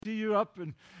you up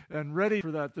and ready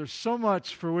for that? There's so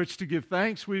much for which to give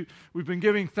thanks. We've been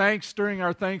giving thanks during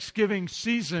our Thanksgiving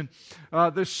season.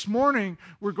 This morning,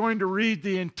 we're going to read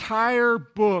the entire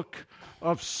book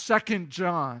of 2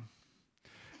 John.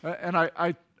 And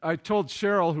I told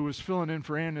Cheryl, who was filling in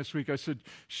for Ann this week, I said,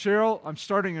 Cheryl, I'm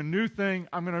starting a new thing.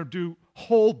 I'm going to do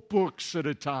whole books at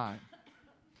a time.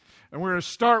 And we're going to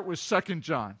start with 2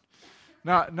 John.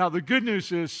 Now the good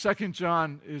news is 2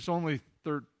 John is only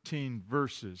 13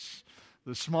 verses,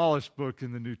 the smallest book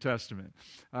in the New Testament.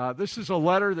 This is a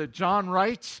letter that John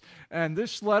writes, and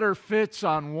this letter fits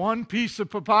on one piece of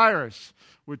papyrus,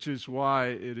 which is why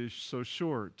it is so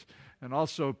short, and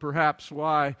also perhaps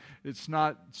why it's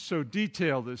not so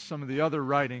detailed as some of the other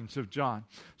writings of John.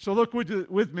 So look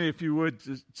with me, if you would,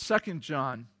 to 2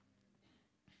 John.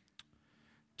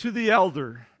 The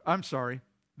elder,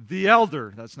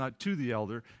 that's not to the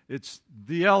elder, it's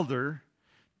the elder,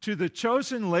 to the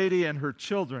chosen lady and her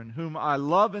children, whom I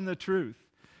love in the truth,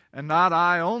 and not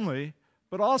I only,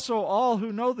 but also all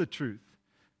who know the truth,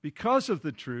 because of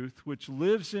the truth which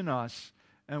lives in us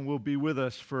and will be with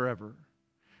us forever.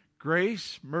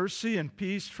 Grace, mercy, and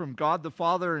peace from God the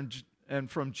Father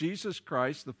and from Jesus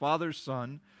Christ, the Father's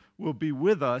Son, will be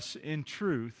with us in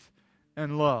truth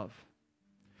and love.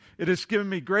 It has given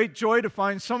me great joy to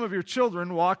find some of your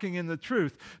children walking in the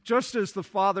truth, just as the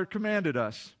Father commanded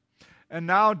us. And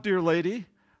now, dear lady,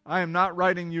 I am not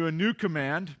writing you a new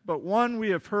command, but one we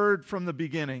have heard from the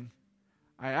beginning.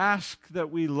 I ask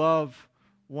that we love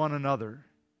one another.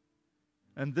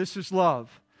 And this is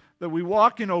love, that we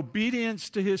walk in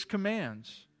obedience to His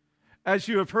commands. As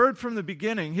you have heard from the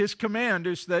beginning, His command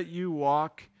is that you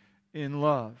walk in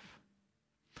love.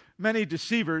 Many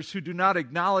deceivers who do not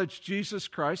acknowledge Jesus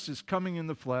Christ as coming in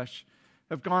the flesh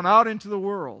have gone out into the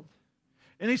world.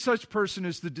 Any such person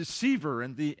is the deceiver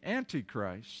and the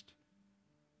antichrist.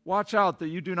 Watch out that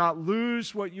you do not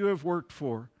lose what you have worked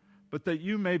for, but that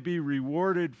you may be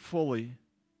rewarded fully.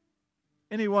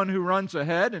 Anyone who runs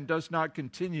ahead and does not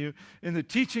continue in the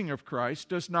teaching of Christ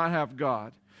does not have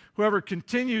God. Whoever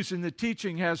continues in the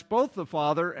teaching has both the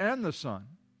Father and the Son.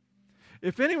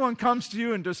 If anyone comes to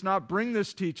you and does not bring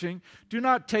this teaching, do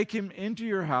not take him into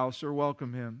your house or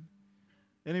welcome him.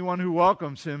 Anyone who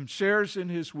welcomes him shares in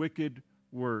his wicked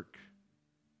work.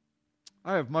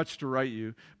 I have much to write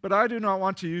you, but I do not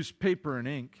want to use paper and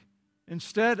ink.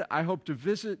 Instead, I hope to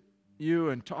visit you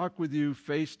and talk with you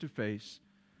face to face,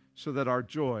 so that our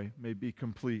joy may be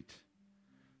complete.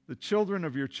 The children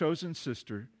of your chosen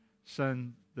sister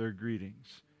send their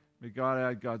greetings. May God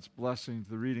add God's blessing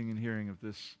to the reading and hearing of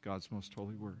this, God's most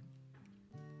holy word.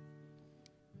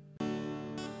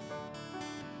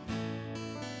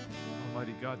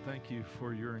 Almighty God, thank you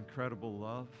for your incredible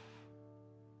love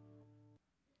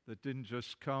that didn't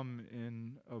just come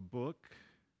in a book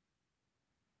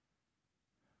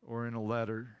or in a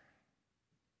letter,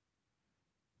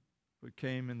 but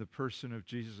came in the person of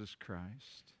Jesus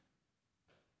Christ.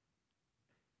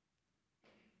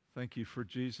 Thank you for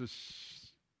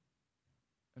Jesus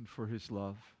and for His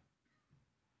love.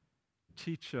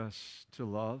 Teach us to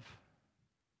love.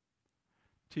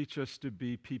 Teach us to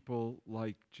be people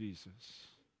like Jesus.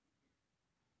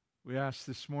 We ask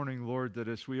this morning, Lord, that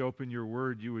as we open your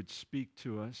word, you would speak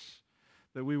to us,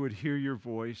 that we would hear your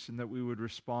voice, and that we would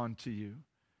respond to you.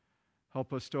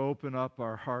 Help us to open up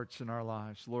our hearts and our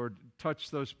lives. Lord,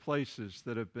 touch those places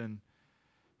that have been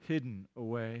hidden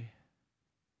away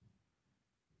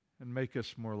and make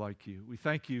us more like you. We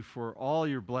thank you for all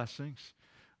your blessings.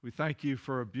 We thank you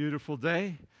for a beautiful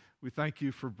day. We thank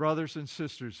you for brothers and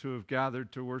sisters who have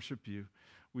gathered to worship you.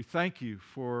 We thank you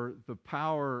for the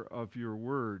power of your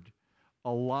word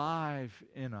alive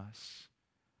in us.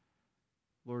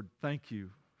 Lord, thank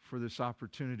you for this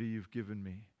opportunity you've given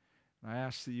me. I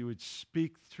ask that you would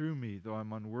speak through me, though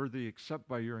I'm unworthy, except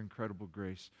by your incredible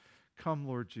grace. Come,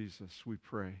 Lord Jesus, we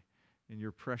pray, in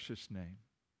your precious name.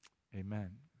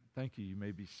 Amen. Thank you. You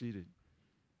may be seated.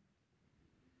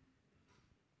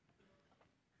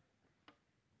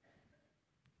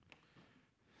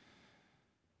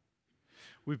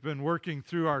 We've been working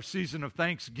through our season of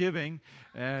Thanksgiving,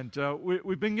 and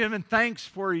we've been giving thanks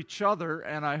for each other,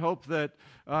 and I hope that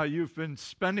you've been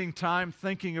spending time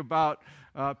thinking about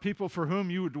people for whom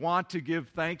you would want to give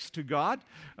thanks to God.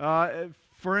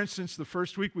 For instance, the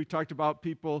first week we talked about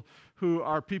people who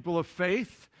are people of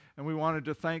faith, and we wanted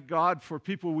to thank God for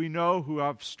people we know who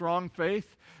have strong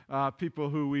faith, people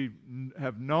who we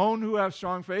have known who have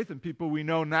strong faith, and people we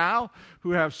know now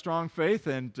who have strong faith,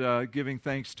 and giving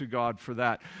thanks to God for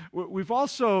that. We've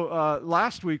also,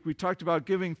 last week, we talked about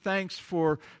giving thanks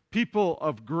for people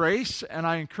of grace, and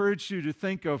I encourage you to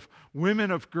think of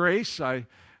women of grace.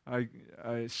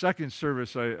 second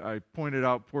service, I pointed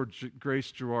out poor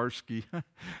Grace Jaworski.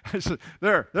 I said,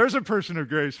 there's a person of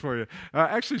grace for you.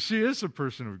 Actually, she is a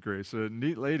person of grace, a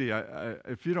neat lady.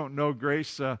 If you don't know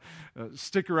Grace,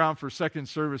 stick around for second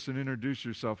service and introduce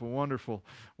yourself. A wonderful,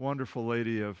 wonderful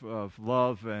lady of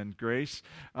love and grace.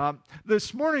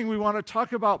 This morning, we want to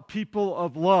talk about people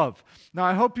of love. Now,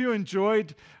 I hope you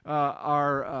enjoyed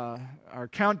our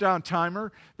countdown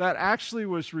timer. That actually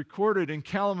was recorded in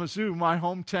Kalamazoo, my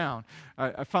hometown.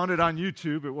 I found it on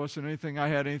YouTube. It wasn't anything I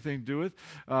had anything to do with.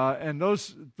 And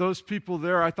those people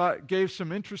there, I thought, gave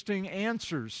some interesting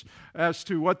answers as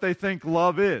to what they think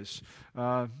love is.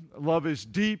 Love is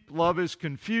deep. Love is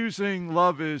confusing.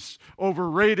 Love is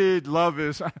overrated. Love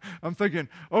is... I'm thinking,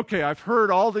 okay, I've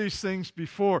heard all these things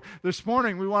before. This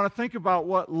morning, we want to think about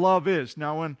what love is.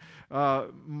 Now, when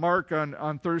Mark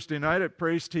on Thursday night at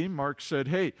Praise Team, Mark said,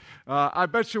 hey, I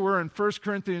bet you we're in 1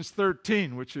 Corinthians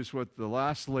 13, which is what the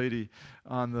last lady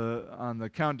on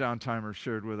the countdown timer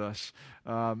shared with us.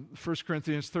 1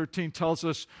 Corinthians 13 tells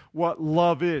us what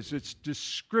love is. It's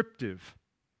descriptive.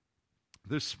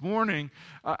 This morning,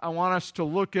 I want us to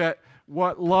look at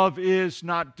what love is,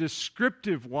 not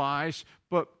descriptive-wise,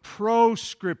 but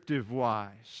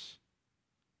proscriptive-wise.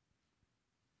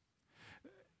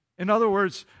 In other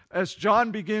words, as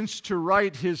John begins to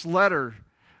write his letter,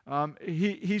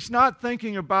 he's not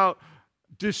thinking about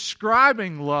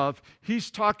describing love. He's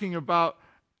talking about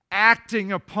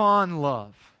acting upon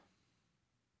love.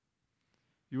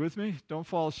 You with me? Don't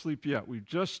fall asleep yet. We've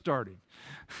just started.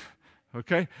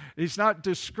 Okay? He's not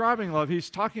describing love. He's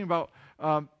talking about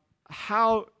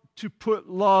how to put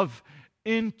love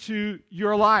into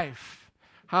your life,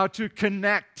 how to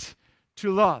connect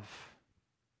to love.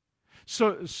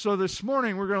 So this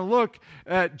morning we're going to look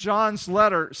at John's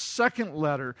letter, second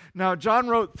letter. Now, John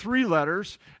wrote 3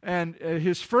 letters, and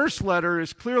his first letter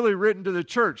is clearly written to the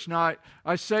church. Now,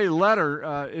 I say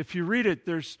letter. If you read it,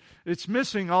 it's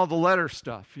missing all the letter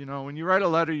stuff. You know, when you write a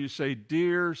letter, you say,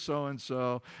 dear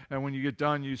so-and-so, and when you get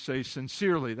done, you say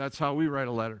sincerely. That's how we write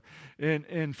a letter.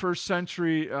 In first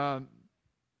century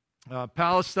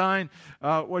Palestine,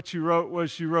 what you wrote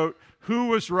was who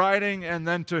was writing and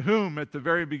then to whom at the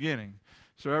very beginning.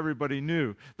 So everybody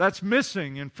knew. That's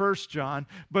missing in 1 John,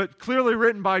 but clearly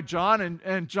written by John,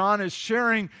 and John is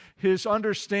sharing his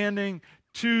understanding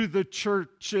to the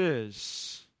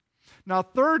churches. Now,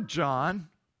 3 John,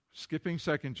 skipping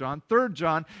 2 John, 3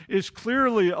 John is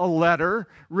clearly a letter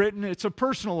written, it's a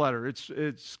personal letter.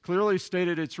 It's clearly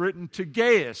stated it's written to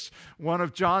Gaius, one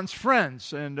of John's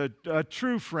friends and a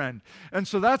true friend. And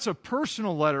so that's a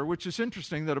personal letter, which is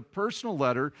interesting that a personal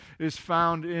letter is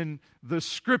found in the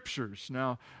Scriptures.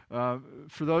 Now,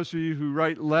 for those of you who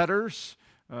write letters,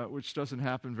 which doesn't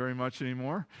happen very much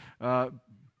anymore,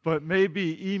 but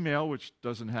maybe email, which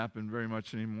doesn't happen very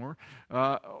much anymore,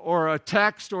 or a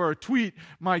text or a tweet,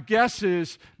 my guess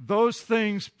is those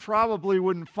things probably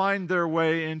wouldn't find their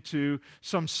way into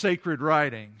some sacred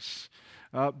writings.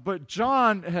 But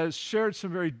John has shared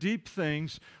some very deep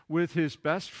things with his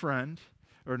best friend,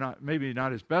 or maybe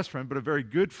not his best friend, but a very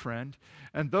good friend,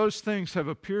 and those things have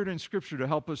appeared in Scripture to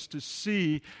help us to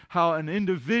see how an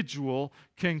individual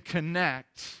can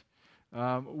connect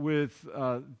with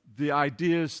the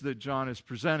ideas that John is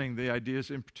presenting, the ideas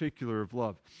in particular of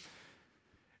love.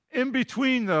 In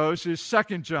between those is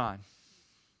 2 John.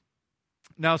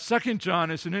 Now, 2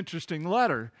 John is an interesting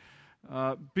letter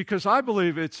because I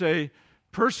believe it's a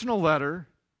personal letter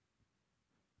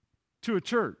to a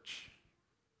church.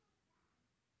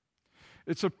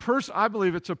 I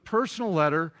believe it's a personal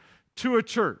letter to a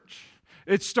church.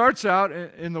 It starts out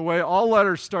in the way all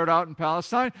letters start out in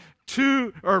Palestine,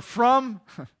 to or from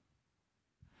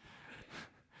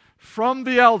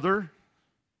the elder,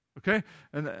 okay?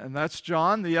 And that's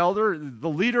John, the elder, the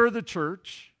leader of the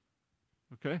church,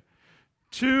 okay?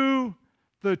 To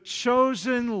the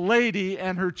chosen lady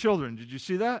and her children. Did you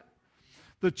see that?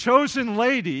 The chosen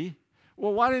lady.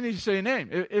 Well, why didn't he say a name?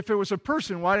 If it was a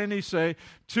person, why didn't he say,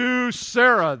 to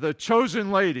Sarah, the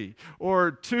chosen lady,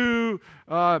 or to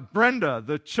Brenda,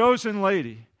 the chosen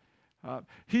lady?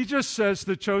 He just says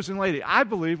the chosen lady. I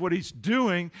believe what he's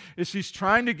doing is he's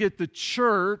trying to get the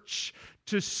church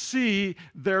to see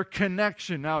their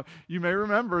connection. Now, you may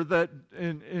remember that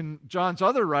in John's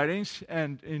other writings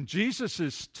and in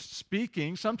Jesus'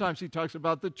 speaking, sometimes he talks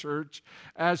about the church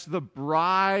as the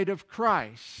bride of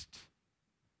Christ.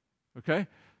 Okay?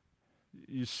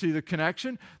 You see the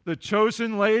connection? The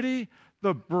chosen lady,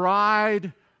 the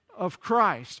bride of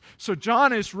Christ. So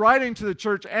John is writing to the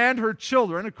church and her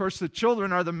children. Of course, the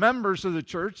children are the members of the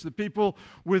church, the people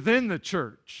within the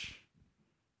church.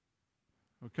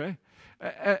 Okay?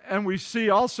 And we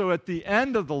see also at the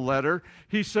end of the letter,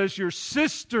 he says, your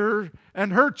sister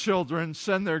and her children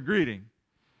send their greeting.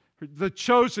 The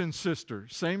chosen sister,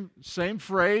 same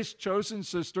phrase, chosen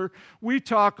sister. We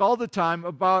talk all the time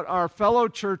about our fellow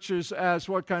churches as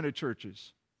what kind of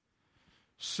churches?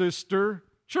 Sister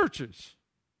churches.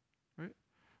 Right?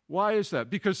 Why is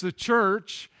that? Because the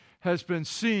church has been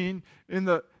seen in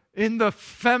the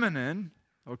feminine,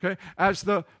 okay, as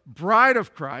the bride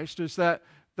of Christ, as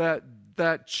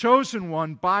that chosen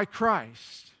one by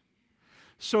Christ.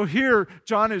 So here,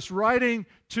 John is writing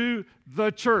to the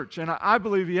church, and I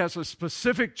believe he has a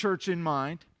specific church in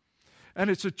mind, and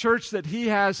it's a church that he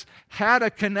has had a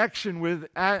connection with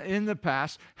in the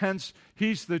past. Hence,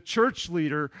 he's the church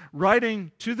leader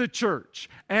writing to the church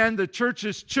and the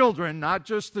church's children, not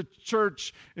just the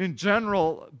church in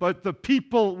general, but the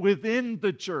people within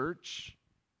the church.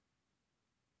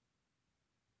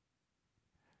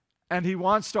 And he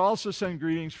wants to also send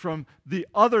greetings from the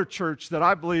other church that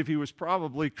I believe he was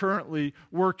probably currently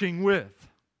working with.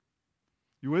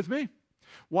 You with me?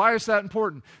 Why is that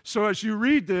important? So as you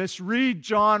read this, read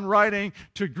John writing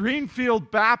to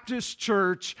Greenfield Baptist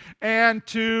Church and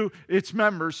to its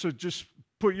members. So just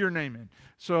put your name in.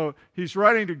 So he's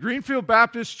writing to Greenfield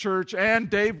Baptist Church and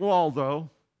Dave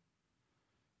Waldo.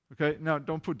 Okay, now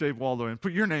don't put Dave Waldo in.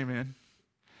 Put your name in.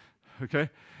 Okay?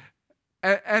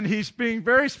 And he's being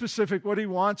very specific what he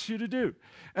wants you to do.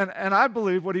 And I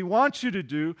believe what he wants you to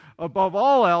do, above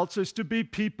all else, is to be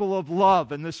people of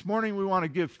love. And this morning we want to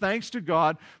give thanks to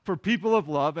God for people of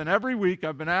love. And every week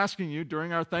I've been asking you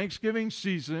during our Thanksgiving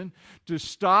season to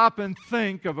stop and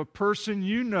think of a person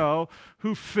you know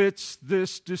who fits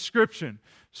this description.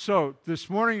 So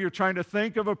this morning you're trying to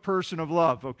think of a person of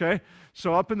love, okay?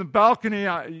 So up in the balcony,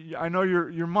 I know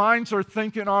your minds are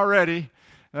thinking already.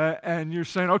 And you're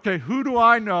saying, okay, who do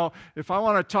I know? If I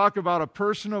want to talk about a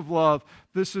person of love,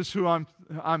 this is who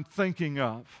I'm thinking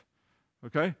of.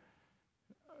 Okay?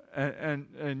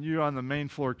 And you on the main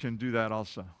floor can do that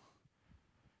also.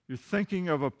 You're thinking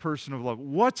of a person of love.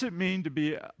 What's it mean to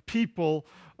be people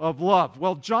of love?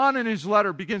 Well, John in his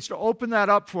letter begins to open that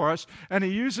up for us, and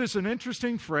he uses an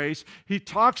interesting phrase. He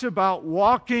talks about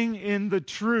walking in the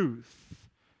truth.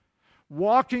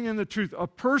 Walking in the truth. A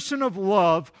person of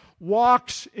love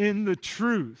walks in the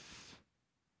truth.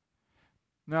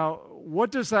 Now,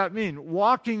 what does that mean?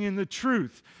 Walking in the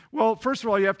truth. Well, first of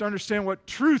all, you have to understand what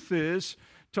truth is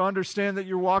to understand that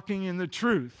you're walking in the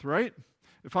truth, right?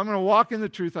 If I'm going to walk in the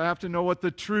truth, I have to know what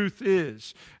the truth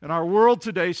is. And our world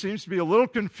today seems to be a little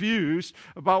confused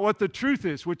about what the truth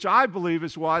is, which I believe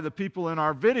is why the people in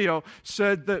our video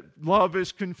said that love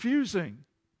is confusing.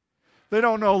 They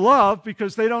don't know love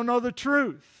because they don't know the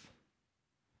truth.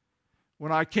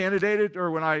 When I candidated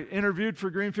or when I interviewed for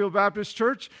Greenfield Baptist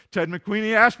Church, Ted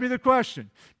McQueenie asked me the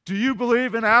question, do you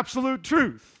believe in absolute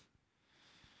truth?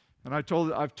 And I've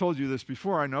told you this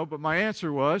before, I know, but my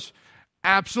answer was,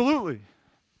 absolutely.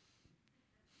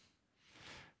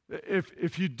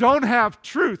 If you don't have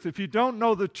truth, if you don't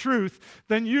know the truth,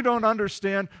 then you don't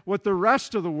understand what the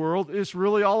rest of the world is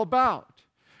really all about.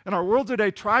 And our world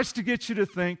today tries to get you to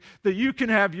think that you can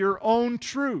have your own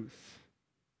truth.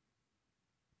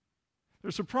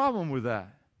 There's a problem with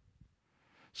that.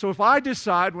 So if I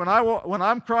decide when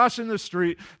I'm crossing the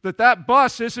street that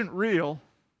bus isn't real,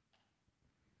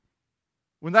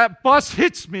 when that bus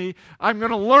hits me, I'm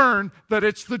going to learn that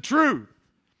it's the truth,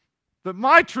 that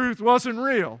my truth wasn't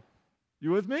real.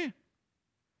 You with me?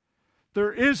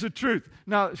 There is a truth.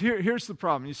 Now, here's the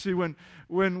problem. You see,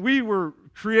 when we were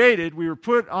created, we were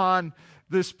put on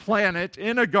this planet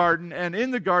in a garden, and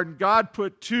in the garden, God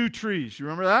put two trees. You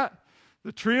remember that?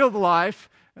 The tree of life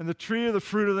and the tree of the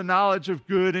fruit of the knowledge of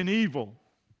good and evil.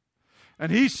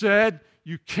 And he said,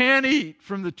 you can't eat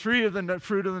from the tree of the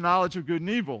fruit of the knowledge of good and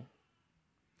evil.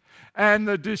 And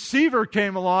the deceiver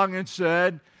came along and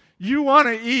said, you want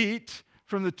to eat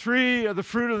from the tree of the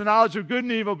fruit of the knowledge of good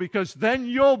and evil because then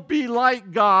you'll be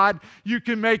like God. You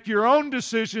can make your own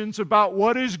decisions about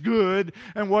what is good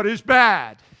and what is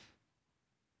bad.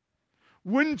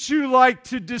 Wouldn't you like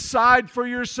to decide for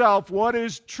yourself what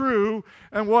is true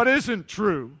and what isn't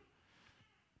true?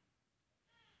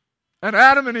 And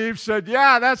Adam and Eve said,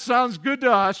 yeah, that sounds good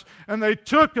to us. And they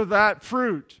took of that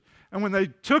fruit. And when they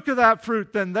took of that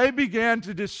fruit, then they began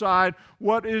to decide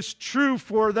what is true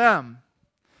for them.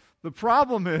 The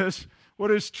problem is, what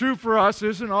is true for us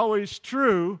isn't always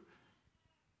true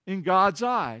in God's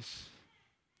eyes.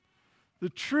 The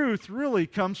truth really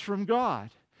comes from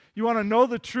God. You want to know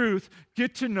the truth,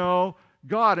 get to know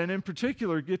God, and in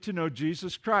particular, get to know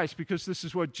Jesus Christ, because this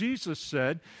is what Jesus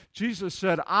said. Jesus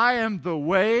said, I am the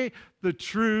way, the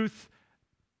truth,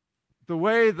 the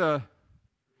way, the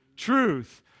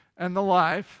truth, and the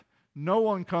life. No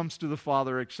one comes to the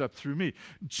Father except through me.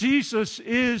 Jesus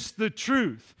is the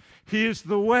truth. He is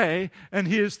the way, and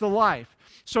He is the life.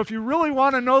 So if you really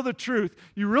want to know the truth,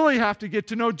 you really have to get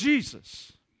to know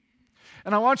Jesus.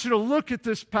 And I want you to look at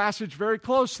this passage very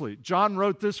closely. John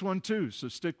wrote this one too, so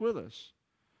stick with us.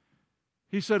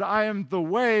 He said, I am the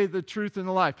way, the truth, and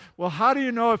the life. Well, how do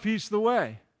you know if He's the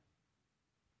way?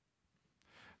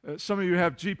 Some of you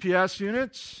have GPS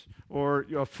units or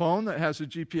a phone that has a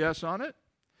GPS on it,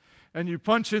 and you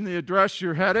punch in the address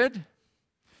you're headed,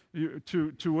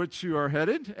 to which you are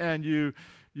headed, and you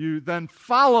then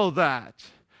follow that.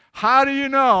 How do you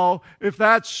know if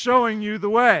that's showing you the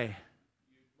way?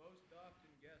 You most often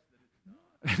guess that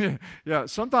it's not. Yeah,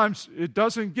 sometimes it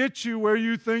doesn't get you where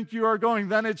you think you are going,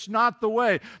 then it's not the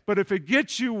way. But if it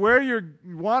gets you where you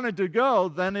wanted to go,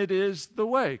 then it is the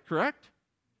way, correct?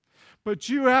 But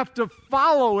you have to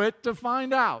follow it to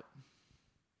find out.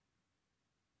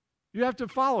 You have to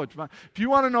follow it. If you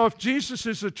want to know if Jesus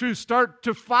is the truth, start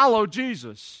to follow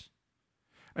Jesus.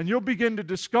 And you'll begin to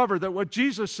discover that what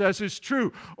Jesus says is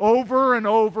true over and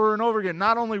over and over again.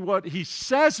 Not only what He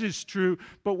says is true,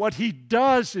 but what He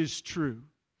does is true.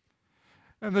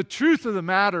 And the truth of the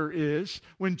matter is,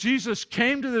 when Jesus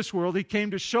came to this world, He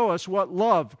came to show us what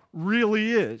love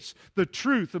really is. The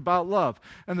truth about love.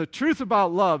 And the truth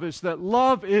about love is that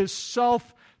love is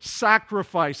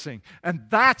self-sacrificing. And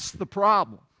that's the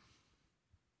problem.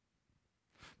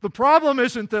 The problem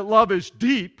isn't that love is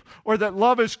deep or that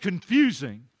love is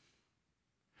confusing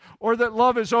or that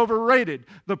love is overrated.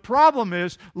 The problem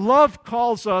is love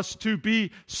calls us to be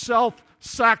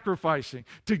self-sacrificing,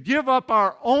 to give up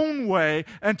our own way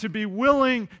and to be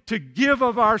willing to give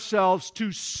of ourselves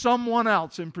to someone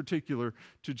else, in particular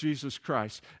to Jesus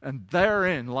Christ. And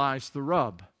therein lies the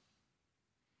rub.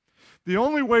 The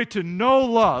only way to know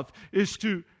love is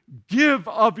to give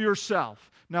of yourself.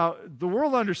 Now, the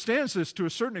world understands this to a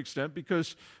certain extent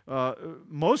because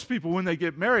most people, when they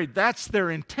get married, that's their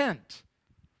intent.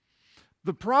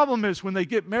 The problem is when they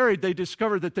get married, they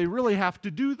discover that they really have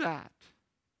to do that.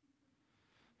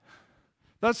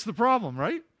 That's the problem,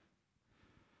 right?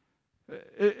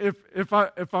 If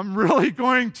I'm really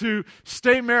going to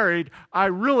stay married, I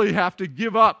really have to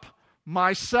give up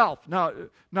myself.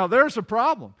 Now there's a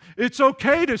problem. It's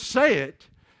okay to say it.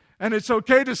 And it's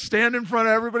okay to stand in front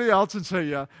of everybody else and say,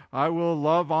 yeah, I will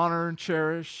love, honor, and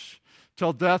cherish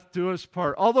till death do us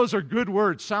part. All those are good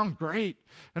words, sound great.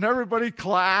 And everybody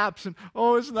claps and,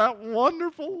 oh, isn't that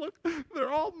wonderful? Look,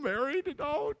 they're all married and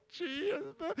oh, gee.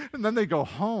 And then they go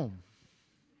home.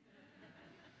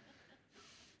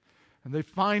 And they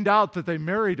find out that they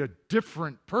married a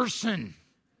different person.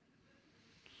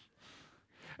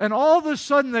 And all of a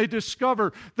sudden they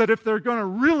discover that if they're going to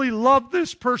really love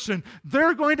this person,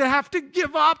 they're going to have to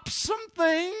give up some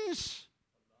things.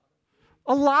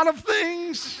 A lot of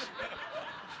things.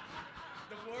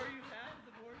 The more you have,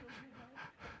 the more you'll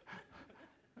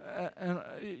And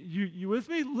you with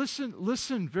me?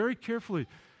 Listen very carefully.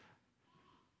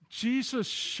 Jesus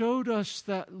showed us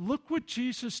that. Look what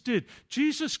Jesus did.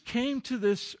 Jesus came to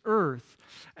this earth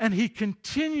and He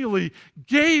continually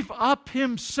gave up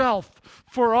Himself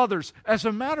for others. As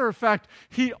a matter of fact,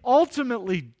 He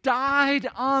ultimately died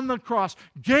on the cross,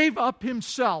 gave up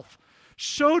Himself,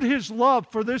 showed His love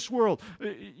for this world.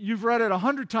 You've read it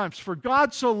 100 times. For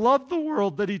God so loved the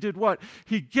world that He did what?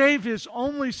 He gave His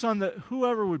only Son that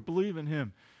whoever would believe in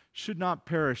Him should not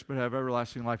perish but have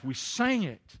everlasting life. We sang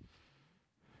it.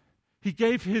 He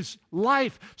gave His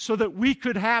life so that we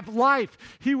could have life.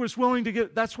 He was willing to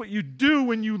give. That's what you do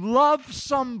when you love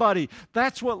somebody.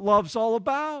 That's what love's all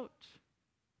about.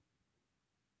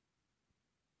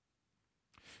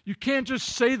 You can't just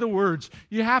say the words.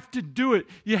 You have to do it.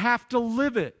 You have to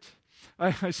live it.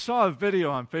 I saw a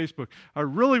video on Facebook. I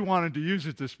really wanted to use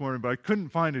it this morning, but I couldn't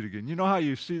find it again. You know how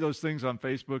you see those things on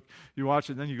Facebook? You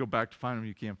watch it, then you go back to find them,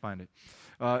 you can't find it.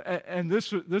 And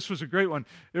this was a great one.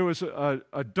 It was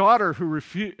a daughter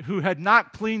who had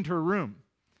not cleaned her room.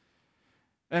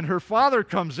 And her father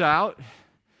comes out,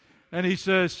 and he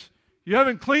says, "You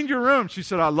haven't cleaned your room." She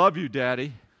said, "I love you,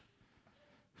 Daddy."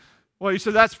 Well, he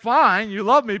said, "That's fine. You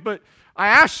love me, but I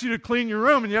asked you to clean your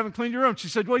room, and you haven't cleaned your room." She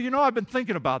said, "Well, I've been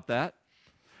thinking about that."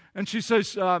 And she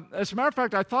says, as a matter of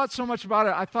fact, I thought so much about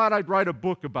it, I thought I'd write a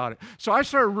book about it. So I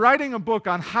started writing a book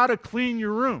on how to clean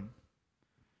your room.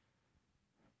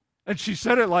 And she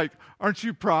said it like, "Aren't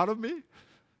you proud of me?"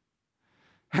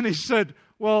 And he said,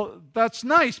 "Well, that's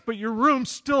nice, but your room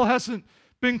still hasn't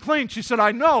been cleaned." She said,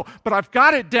 "I know, but I've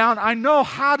got it down. I know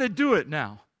how to do it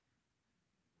now."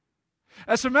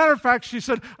 As a matter of fact, she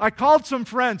said, I called some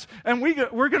friends, and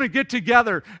we're going to get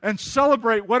together and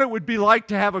celebrate what it would be like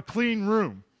to have a clean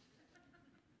room.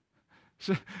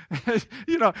 So,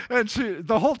 and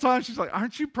the whole time she's like,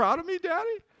 aren't you proud of me,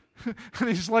 Daddy? And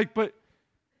he's like, but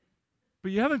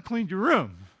you haven't cleaned your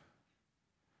room.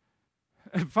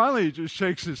 And finally he just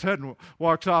shakes his head and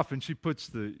walks off, and she puts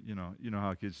the, you know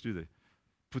how kids do, they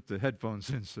put the headphones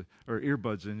in, or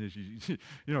earbuds in, as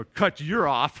you cut your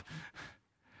off.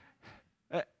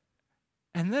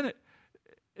 And then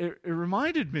it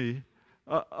reminded me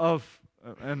of,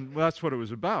 and that's what it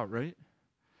was about, right?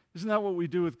 Isn't that what we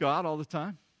do with God all the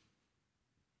time?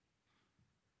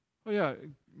 Oh yeah,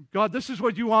 God, this is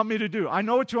what you want me to do. I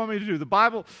know what you want me to do.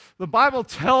 The Bible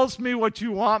tells me what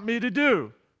you want me to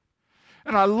do.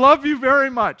 And I love you very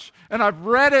much. And I've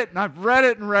read it, and I've read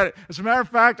it, and read it. As a matter of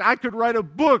fact, I could write a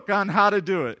book on how to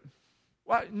do it.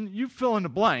 Well, you fill in the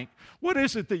blank. What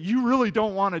is it that you really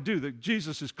don't want to do that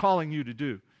Jesus is calling you to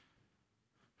do?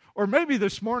 Or maybe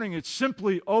this morning it's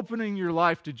simply opening your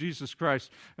life to Jesus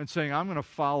Christ and saying, I'm going to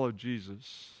follow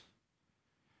Jesus.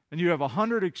 And you have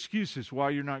 100 excuses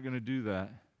why you're not going to do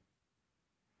that.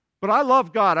 But I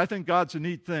love God. I think God's a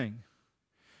neat thing.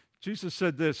 Jesus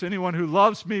said this, anyone who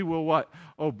loves me will what?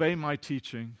 Obey my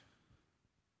teaching.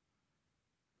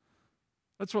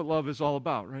 That's what love is all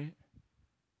about, right?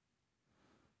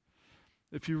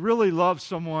 If you really love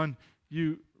someone,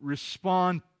 you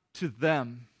respond to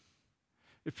them.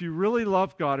 If you really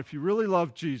love God, if you really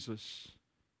love Jesus,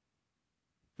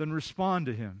 then respond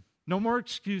to Him. No more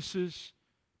excuses.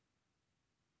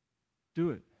 Do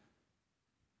it.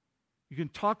 You can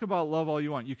talk about love all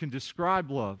you want. You can describe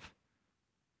love.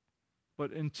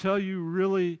 But until you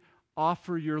really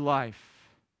offer your life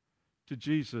to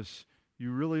Jesus,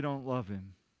 you really don't love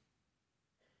Him.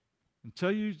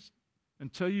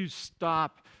 Until you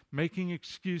stop making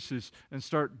excuses and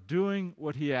start doing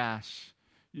what He asks,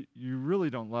 you really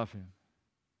don't love Him.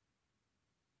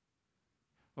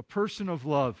 A person of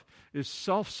love is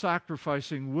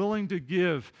self-sacrificing, willing to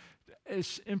give,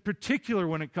 in particular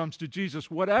when it comes to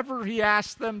Jesus, whatever He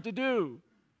asks them to do.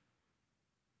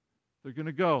 They're going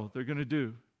to go. They're going to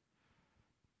do.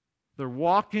 They're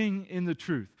walking in the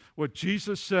truth. What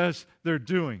Jesus says they're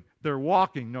doing. They're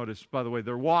walking. Notice, by the way,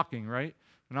 they're walking, right?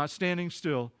 They're not standing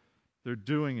still. They're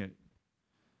doing it.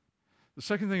 The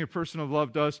second thing a person of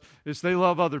love does is they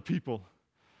love other people.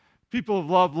 People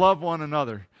of love one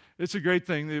another. It's a great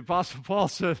thing. The Apostle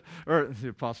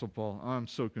Paul I'm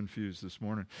so confused this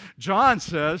morning. John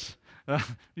says,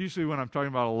 usually when I'm talking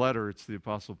about a letter, it's the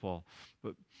Apostle Paul.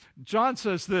 But John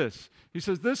says this. He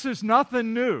says, this is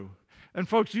nothing new. And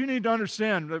folks, you need to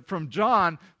understand that from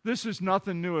John, this is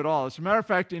nothing new at all. As a matter of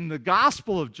fact, in the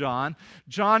Gospel of John,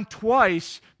 John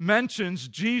twice mentions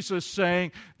Jesus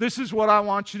saying, this is what I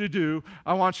want you to do.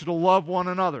 I want you to love one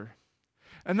another.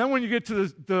 And then when you get to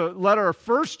the letter of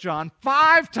 1 John,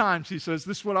 5 times he says,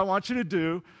 this is what I want you to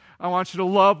do. I want you to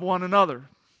love one another.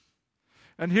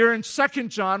 And here in 2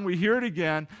 John, we hear it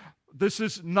again. This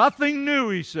is nothing new,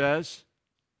 he says.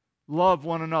 Love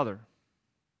one another.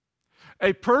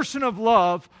 A person of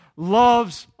love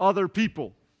loves other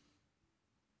people.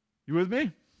 You with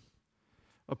me?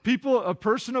 A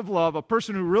person of love, a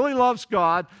person who really loves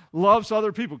God, loves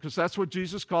other people, because that's what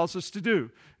Jesus calls us to do,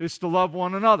 is to love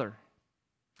one another.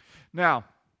 Now,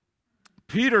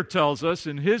 Peter tells us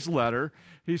in his letter,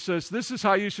 he says, this is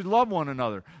how you should love one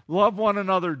another. Love one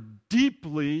another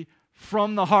deeply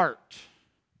from the heart.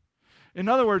 In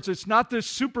other words, it's not this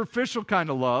superficial kind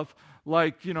of love,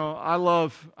 like, I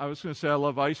was going to say I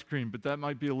love ice cream, but that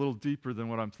might be a little deeper than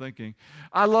what I'm thinking.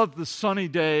 I love the sunny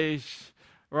days,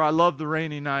 or I love the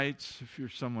rainy nights, if you're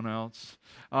someone else.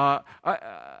 I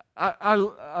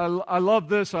love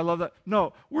this, I love that.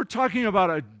 No, we're talking about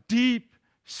a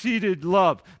deep-seated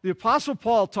love. The Apostle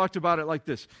Paul talked about it like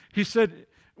this. He said,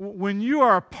 when you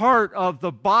are a part of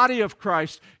the body of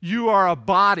Christ, you are a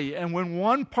body, and when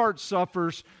one part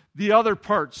suffers, the other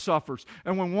part suffers.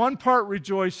 And when one part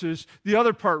rejoices, the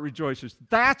other part rejoices.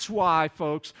 That's why,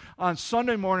 folks, on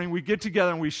Sunday morning we get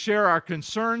together and we share our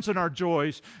concerns and our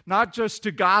joys, not just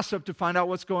to gossip, to find out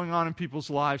what's going on in people's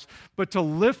lives, but to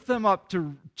lift them up,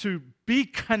 to be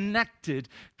connected,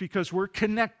 because we're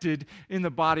connected in the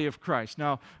body of Christ.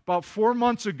 Now, about 4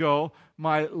 months ago,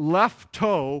 my left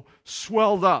toe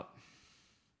swelled up,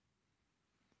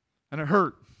 and it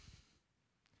hurt.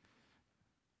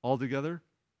 All together?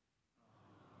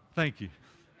 Thank you.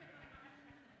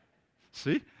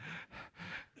 See?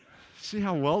 See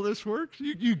how well this works?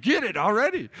 You get it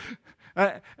already.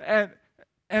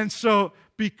 And so,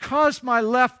 because my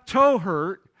left toe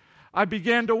hurt, I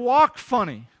began to walk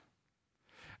funny.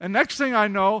 And next thing I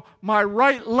know, my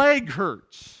right leg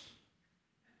hurts.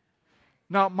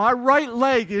 Now, my right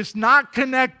leg is not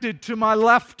connected to my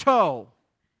left toe,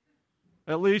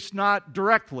 at least not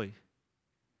directly.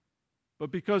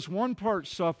 But because one part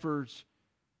suffers,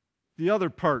 the other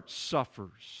part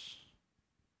suffers.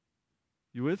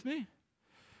 You with me?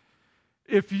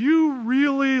 If you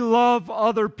really love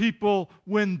other people,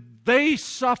 when they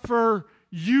suffer,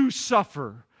 you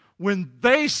suffer. When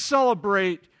they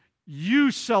celebrate,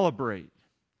 you celebrate.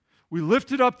 We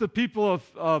lifted up the people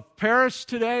of Paris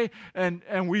today, and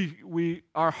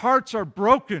our hearts are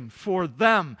broken for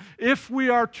them. If we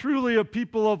are truly a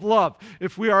people of love,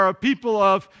 if we are a people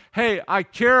of, hey, I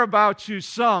care about you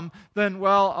some, then,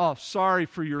 well, oh, sorry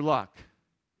for your luck.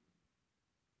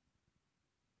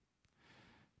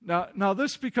 Now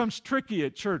this becomes tricky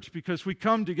at church because we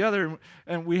come together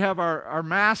and we have our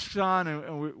masks on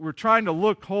and we're trying to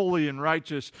look holy and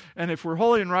righteous. And if we're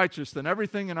holy and righteous, then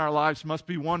everything in our lives must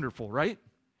be wonderful, right?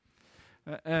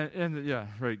 And yeah,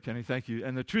 right, Kenny, thank you.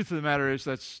 And the truth of the matter is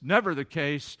that's never the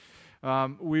case.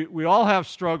 We all have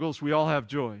struggles. We all have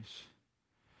joys.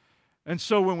 And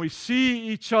so when we see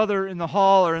each other in the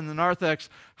hall or in the narthex,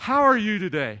 how are you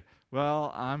today?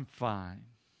 Well, I'm fine.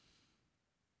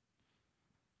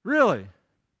 Really?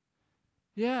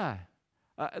 Yeah.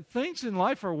 Things in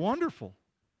life are wonderful.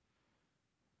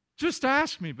 Just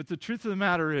ask me. But the truth of the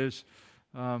matter is,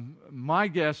 my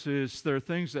guess is there are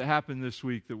things that happened this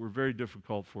week that were very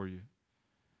difficult for you.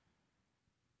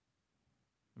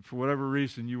 And for whatever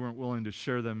reason, you weren't willing to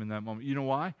share them in that moment. You know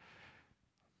why?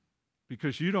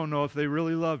 Because you don't know if they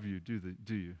really love you,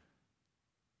 do you?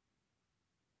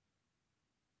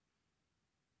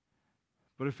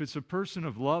 But if it's a person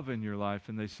of love in your life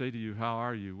and they say to you, how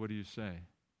are you? What do you say?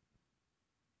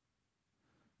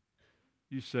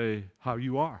 You say, how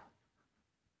you are.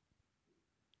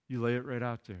 You lay it right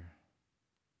out there.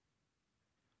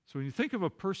 So when you think of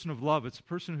a person of love, it's a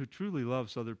person who truly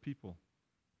loves other people.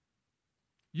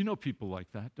 You know people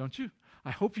like that, don't you?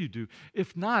 I hope you do.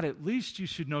 If not, at least you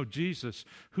should know Jesus,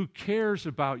 who cares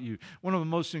about you. One of the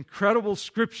most incredible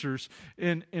scriptures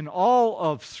in all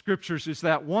of scriptures is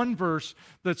that one verse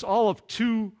that's all of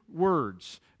 2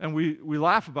 words. And we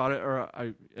laugh about it,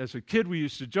 or as a kid we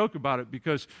used to joke about it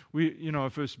because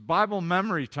if it's Bible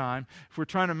memory time, if we're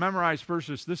trying to memorize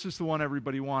verses, this is the one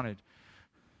everybody wanted.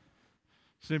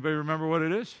 Does anybody remember what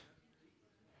it is?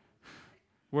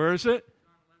 Where is it?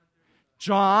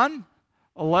 John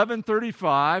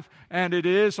 11:35, and it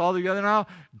is, all together now,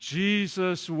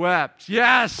 Jesus wept.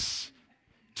 Yes!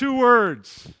 2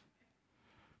 words.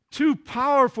 2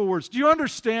 powerful words. Do you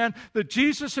understand that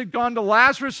Jesus had gone to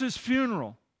Lazarus'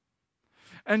 funeral?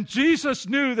 And Jesus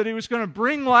knew that he was going to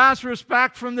bring Lazarus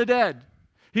back from the dead.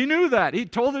 He knew that. He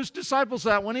told his disciples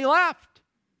that when he left.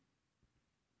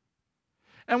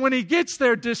 And when he gets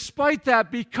there, despite that,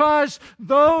 because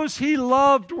those he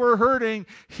loved were hurting,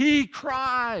 he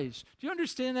cries. Do you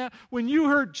understand that? When you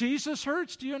hurt, Jesus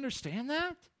hurts. Do you understand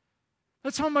that?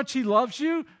 That's how much he loves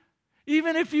you.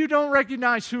 Even if you don't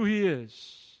recognize who he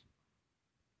is,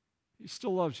 he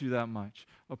still loves you that much.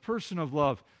 A person of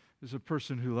love is a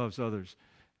person who loves others.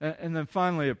 And then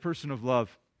finally, a person of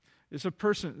love is a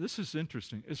person, this is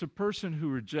interesting, is a person who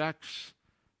rejects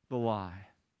the lie.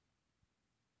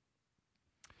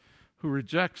 Who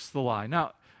rejects the lie.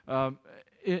 Now,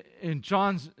 in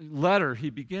John's letter,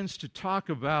 he begins to talk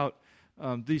about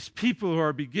these people who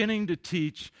are beginning to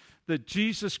teach that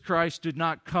Jesus Christ did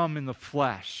not come in the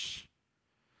flesh.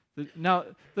 Now,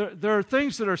 there are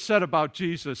things that are said about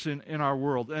Jesus in our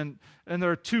world, and there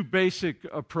are 2 basic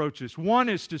approaches. One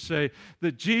is to say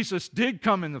that Jesus did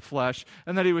come in the flesh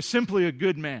and that he was simply a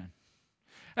good man,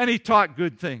 and he taught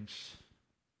good things.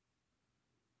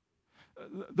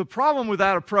 The problem with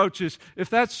that approach is if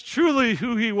that's truly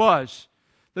who he was,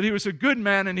 that he was a good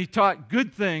man and he taught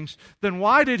good things, then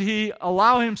why did he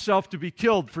allow himself to be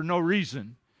killed for no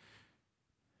reason?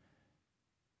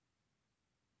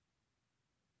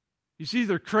 He's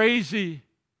either crazy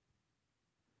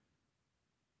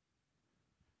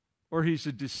or he's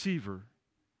a deceiver.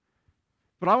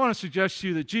 But I want to suggest to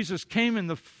you that Jesus came in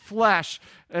the flesh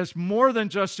as more than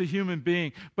just a human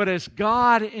being, but as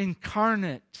God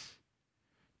incarnate,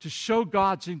 to show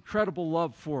God's incredible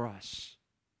love for us.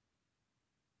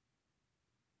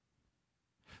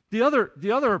 The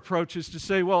other approach is to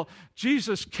say, well,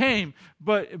 Jesus came,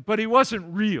 but he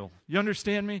wasn't real. You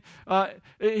understand me?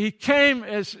 He came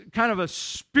as kind of a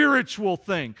spiritual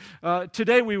thing.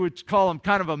 Today we would call him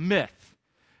kind of a myth.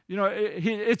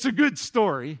 It's a good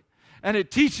story, and it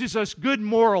teaches us good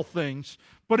moral things,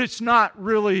 but it's not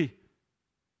really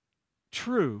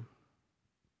true.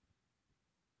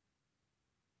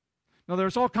 Now,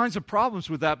 there's all kinds of problems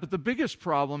with that, but the biggest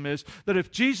problem is that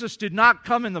if Jesus did not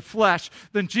come in the flesh,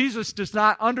 then Jesus does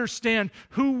not understand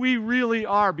who we really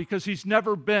are because he's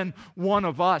never been one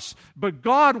of us. But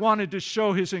God wanted to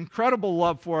show his incredible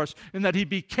love for us in that he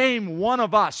became one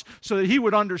of us so that he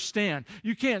would understand.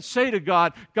 You can't say to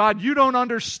God, God, you don't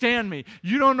understand me.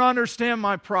 You don't understand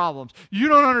my problems. You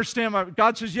don't understand my...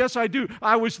 God says, yes, I do.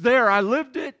 I was there. I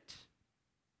lived it.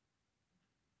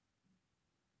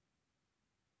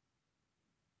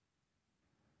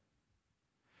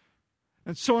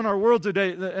 And so in our world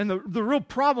today, and the real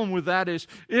problem with that is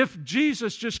if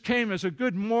Jesus just came as a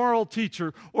good moral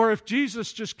teacher, or if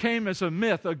Jesus just came as a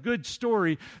myth, a good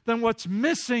story, then what's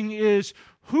missing is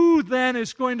who then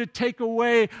is going to take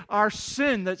away our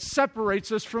sin that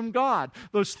separates us from God,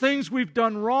 those things we've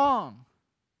done wrong.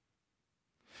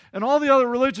 And all the other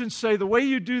religions say the way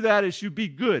you do that is you be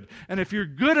good. And if you're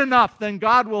good enough, then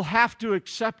God will have to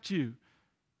accept you.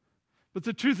 But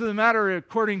the truth of the matter,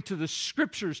 according to the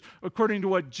Scriptures, according to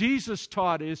what Jesus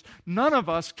taught, is none of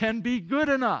us can be good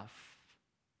enough.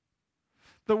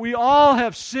 That we all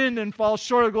have sinned and fall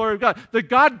short of the glory of God. That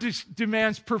God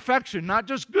demands perfection, not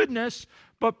just goodness,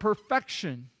 but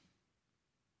perfection.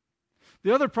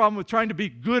 The other problem with trying to be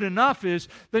good enough is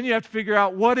then you have to figure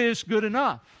out what is good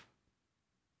enough.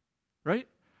 Right?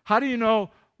 How do you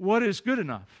know what is good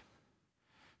enough?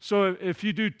 So if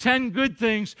you do 10 good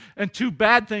things and 2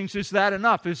 bad things, is that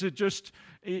enough? Is it just,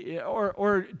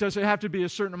 or does it have to be a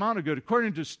certain amount of good?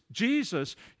 According to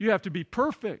Jesus, you have to be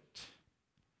perfect.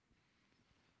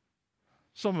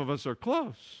 Some of us are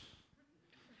close.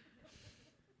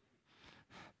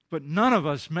 But none of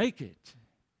us make it.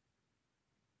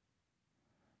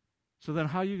 So then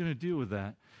how are you going to deal with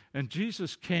that? And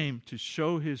Jesus came to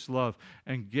show his love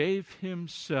and gave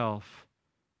himself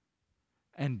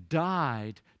and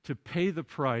died to pay the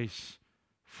price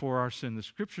for our sin. The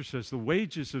Scripture says the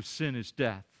wages of sin is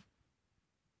death.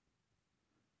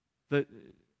 That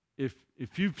if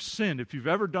you've sinned, if you've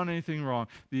ever done anything wrong,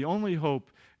 the only hope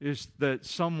is that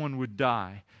someone would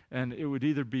die. And it would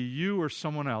either be you or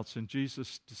someone else. And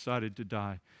Jesus decided to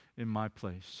die in my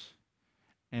place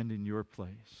and in your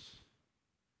place.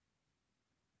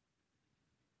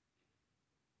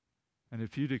 And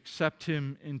if you'd accept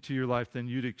him into your life, then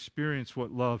you'd experience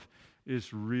what love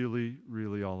is really,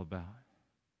 really all about.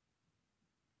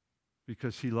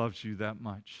 Because he loves you that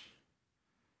much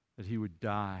that he would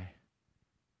die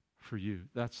for you.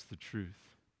 That's the truth.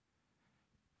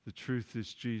 The truth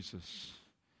is Jesus.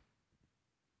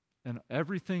 And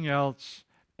everything else,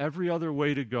 every other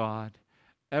way to God,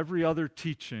 every other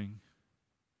teaching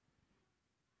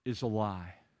is a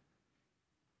lie.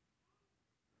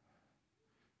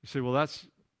 You say, well, that's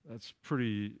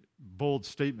pretty bold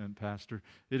statement, Pastor.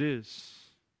 It is.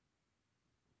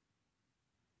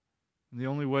 And the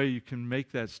only way you can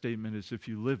make that statement is if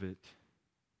you live it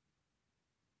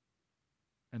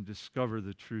and discover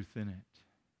the truth in it.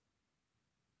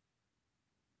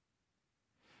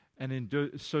 And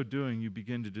in so doing, you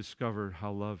begin to discover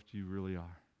how loved you really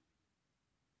are.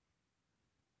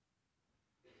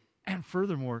 And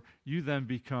furthermore, you then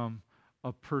become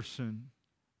a person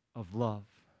of love.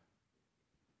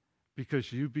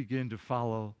 Because you begin to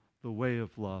follow the way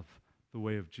of love, the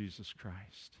way of Jesus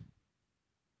Christ.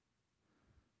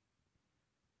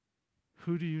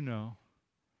 Who do you know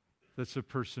that's a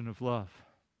person of love?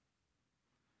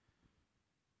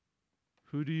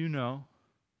 Who do you know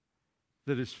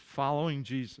that is following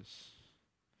Jesus?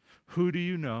 Who do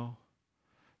you know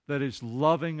that is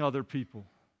loving other people?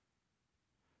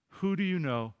 Who do you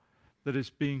know that is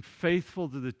being faithful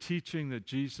to the teaching that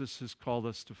Jesus has called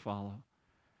us to follow?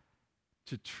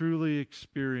 To truly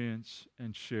experience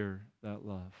and share that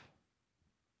love.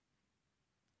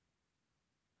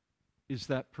 Is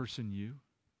that person you?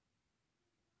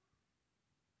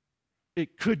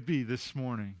 It could be this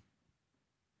morning.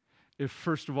 If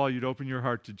first of all you'd open your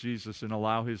heart to Jesus and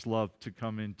allow his love to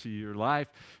come into your life,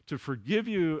 to forgive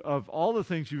you of all the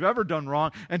things you've ever done wrong,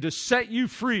 and to set you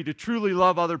free to truly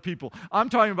love other people. I'm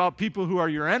talking about people who are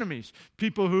your enemies,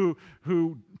 people who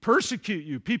persecute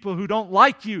you, people who don't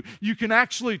like you. You can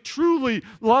actually truly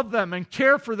love them and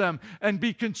care for them and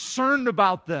be concerned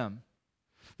about them.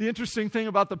 The interesting thing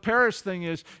about the Paris thing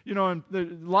is, and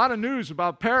there's a lot of news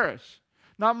about Paris.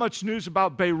 Not much news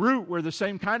about Beirut, where the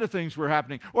same kind of things were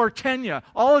happening. Or Kenya,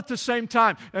 all at the same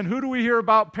time. And who do we hear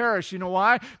about Paris? You know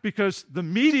why? Because the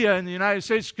media in the United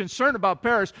States is concerned about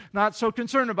Paris, not so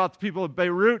concerned about the people of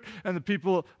Beirut and the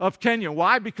people of Kenya.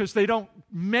 Why? Because they don't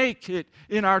make it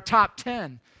in our top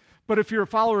 10. But if you're a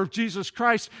follower of Jesus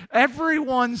Christ,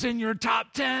 everyone's in your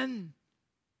top 10.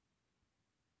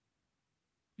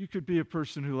 You could be a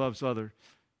person who loves others.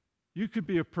 You could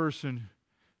be a person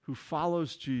who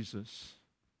follows Jesus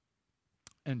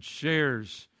and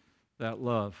shares that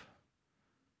love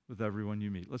with everyone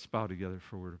you meet. Let's bow together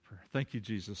for a word of prayer. Thank you,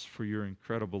 Jesus, for your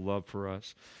incredible love for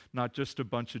us. Not just a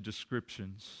bunch of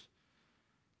descriptions,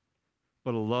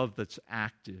 but a love that's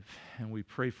active. And we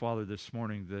pray, Father, this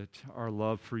morning that our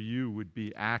love for you would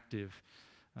be active,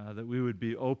 that we would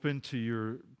be open to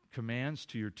your commands,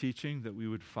 to your teaching, that we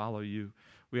would follow you.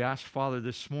 We ask, Father,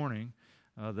 this morning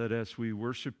that as we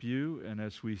worship you and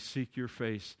as we seek your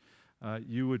face,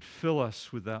 you would fill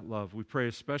us with that love. We pray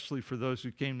especially for those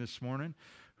who came this morning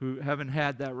who haven't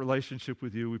had that relationship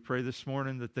with you. We pray this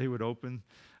morning that they would open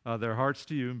their hearts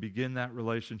to you and begin that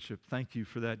relationship. Thank you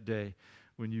for that day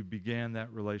when you began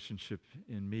that relationship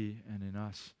in me and in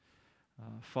us.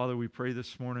 Father, we pray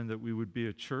this morning that we would be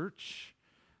a church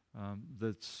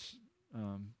that's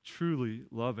truly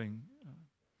loving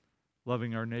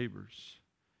our neighbors,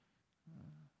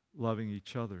 loving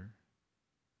each other,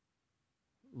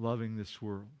 loving this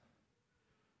world.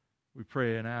 We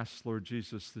pray and ask, Lord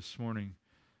Jesus, this morning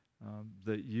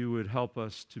that you would help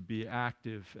us to be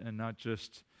active and not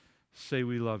just say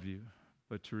we love you,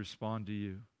 but to respond to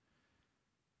you.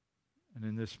 And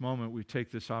in this moment, we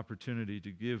take this opportunity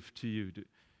to give to you,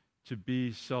 to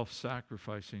be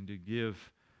self-sacrificing, to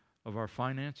give of our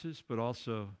finances, but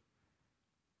also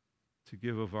to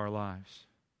give of our lives,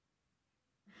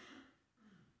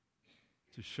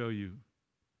 to show you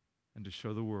and to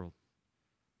show the world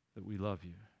that we love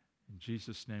you. In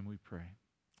Jesus' name we pray.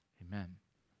 Amen.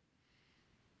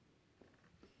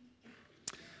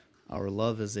 Our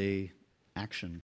love is an action.